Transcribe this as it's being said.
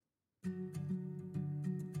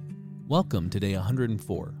Welcome to day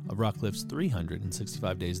 104 of Rockcliffe's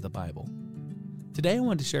 365 Days of the Bible. Today I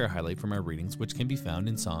want to share a highlight from our readings which can be found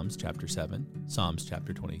in Psalms chapter 7, Psalms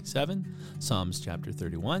chapter 27, Psalms chapter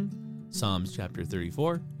 31, Psalms chapter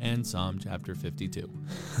 34, and Psalm chapter 52.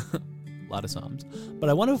 A lot of Psalms. But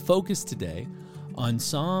I want to focus today on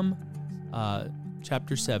Psalm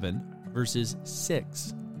chapter 7, verses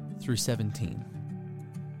 6 through 17.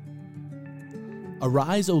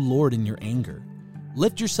 Arise, O Lord, in your anger.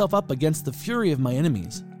 Lift yourself up against the fury of my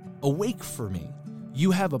enemies. Awake for me.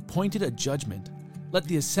 You have appointed a judgment. Let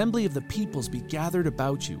the assembly of the peoples be gathered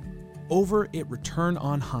about you. Over it return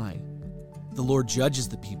on high. The Lord judges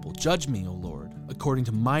the people. Judge me, O Lord, according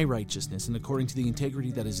to my righteousness and according to the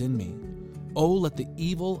integrity that is in me. O let the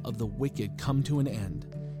evil of the wicked come to an end,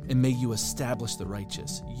 and may you establish the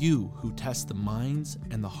righteous, you who test the minds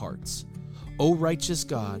and the hearts. O righteous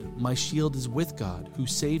God, my shield is with God, who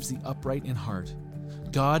saves the upright in heart.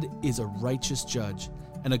 God is a righteous judge,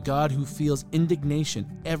 and a God who feels indignation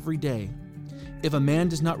every day. If a man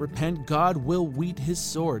does not repent, God will whet his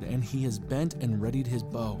sword, and he has bent and readied his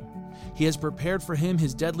bow. He has prepared for him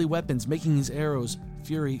his deadly weapons, making his arrows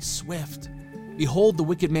fury swift. Behold, the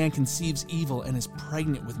wicked man conceives evil and is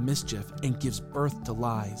pregnant with mischief and gives birth to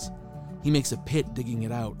lies. He makes a pit, digging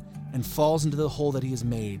it out, and falls into the hole that he has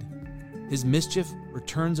made. His mischief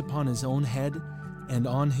returns upon his own head, and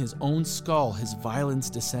on his own skull his violence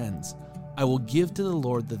descends. I will give to the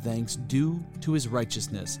Lord the thanks due to his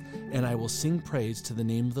righteousness, and I will sing praise to the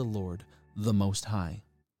name of the Lord, the Most High.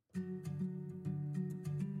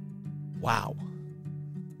 Wow.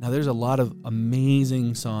 Now there's a lot of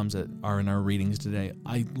amazing Psalms that are in our readings today.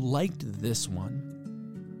 I liked this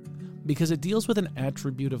one because it deals with an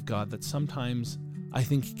attribute of God that sometimes I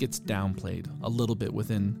think gets downplayed a little bit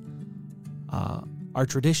within our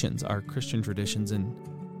traditions, our Christian traditions, and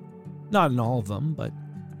not in all of them, but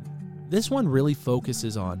this one really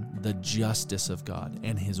focuses on the justice of God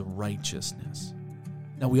and his righteousness.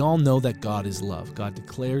 Now, we all know that God is love. God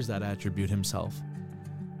declares that attribute himself.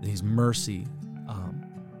 That he's mercy.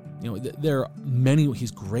 There are many.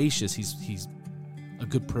 He's gracious. He's a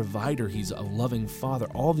good provider. He's a loving father.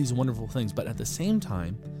 All these wonderful things. But at the same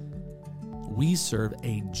time, we serve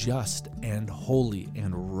a just and holy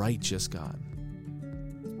and righteous God.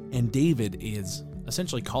 And David is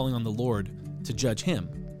essentially calling on the Lord to judge him.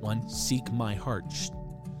 One, seek my heart.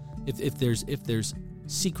 If there's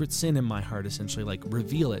secret sin in my heart, essentially, like,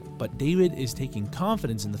 reveal it. But David is taking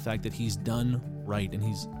confidence in the fact that he's done right, and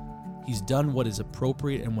he's done what is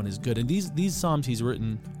appropriate and what is good. And these Psalms he's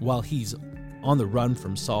written while he's on the run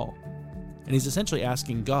from Saul. And he's essentially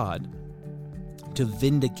asking God to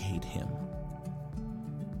vindicate him.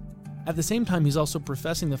 At the same time, he's also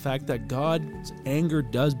professing the fact that God's anger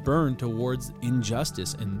does burn towards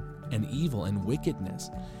injustice and evil and wickedness.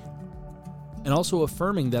 And also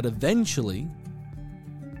affirming that eventually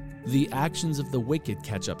the actions of the wicked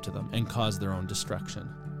catch up to them and cause their own destruction.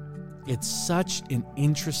 It's such an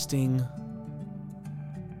interesting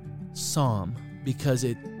psalm because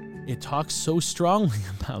it talks so strongly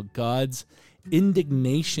about God's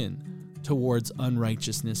indignation towards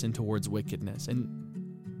unrighteousness and towards wickedness. And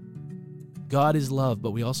God is love,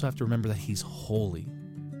 but we also have to remember that he's holy.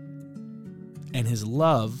 And his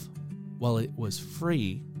love, while it was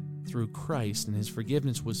free through Christ, and his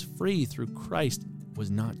forgiveness was free through Christ,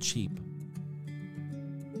 was not cheap.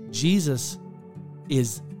 Jesus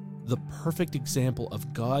is the perfect example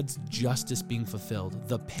of God's justice being fulfilled.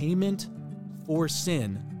 The payment for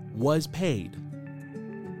sin was paid.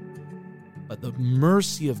 But the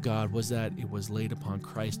mercy of God was that it was laid upon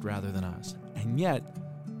Christ rather than us. And yet,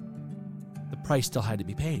 the price still had to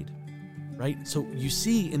be paid, right? So you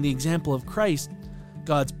see in the example of Christ,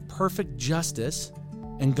 God's perfect justice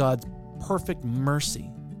and God's perfect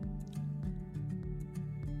mercy.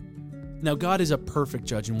 Now, God is a perfect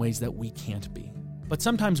judge in ways that we can't be. But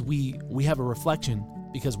sometimes we have a reflection,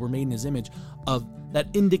 because we're made in his image, of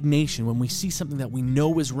that indignation when we see something that we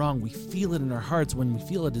know is wrong. We feel it in our hearts when we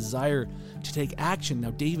feel a desire to take action.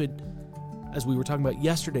 Now, David, as we were talking about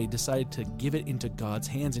yesterday, decided to give it into God's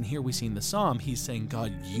hands. And here we see in the psalm, he's saying,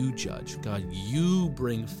 God, you judge. God, you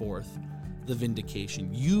bring forth the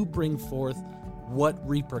vindication. You bring forth what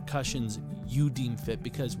repercussions you deem fit.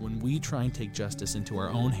 Because when we try and take justice into our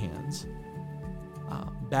own hands,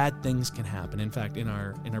 bad things can happen. In fact, in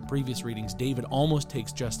our previous readings, David almost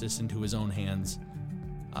takes justice into his own hands.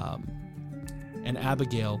 And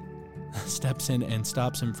Abigail steps in and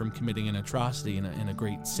stops him from committing an atrocity and a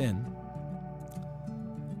great sin.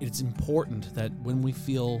 It's important that when we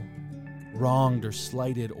feel wronged or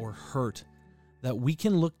slighted or hurt, that we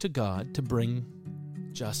can look to God to bring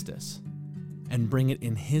justice. and bring it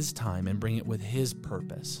in his time and bring it with his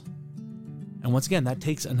purpose. And once again, that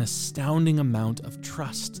takes an astounding amount of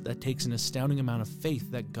trust. That takes an astounding amount of faith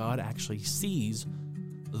that God actually sees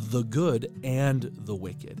the good and the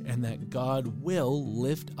wicked, and that God will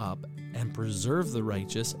lift up and preserve the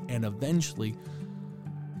righteous, and eventually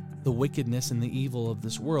the wickedness and the evil of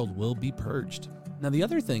this world will be purged. Now, the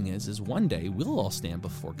other thing is one day we'll all stand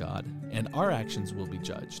before God and our actions will be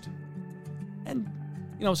judged. And,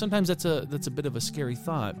 sometimes that's a bit of a scary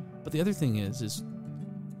thought. But the other thing is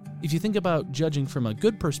if you think about judging from a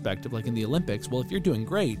good perspective, like in the Olympics, well, if you're doing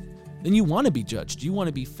great, then you want to be judged. You want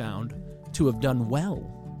to be found to have done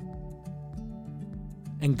well.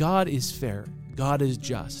 And God is fair. God is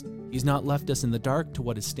just. He's not left us in the dark to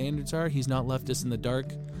what his standards are. He's not left us in the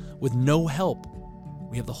dark with no help.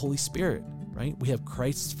 We have the Holy Spirit, right? We have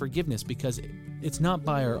Christ's forgiveness, because it's not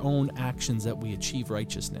by our own actions that we achieve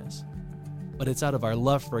righteousness, but it's out of our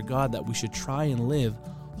love for God that we should try and live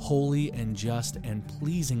holy and just and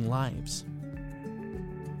pleasing lives.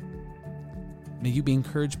 May you be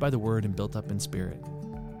encouraged by the word and built up in spirit.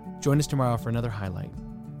 Join us tomorrow for another highlight.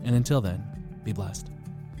 And until then, be blessed.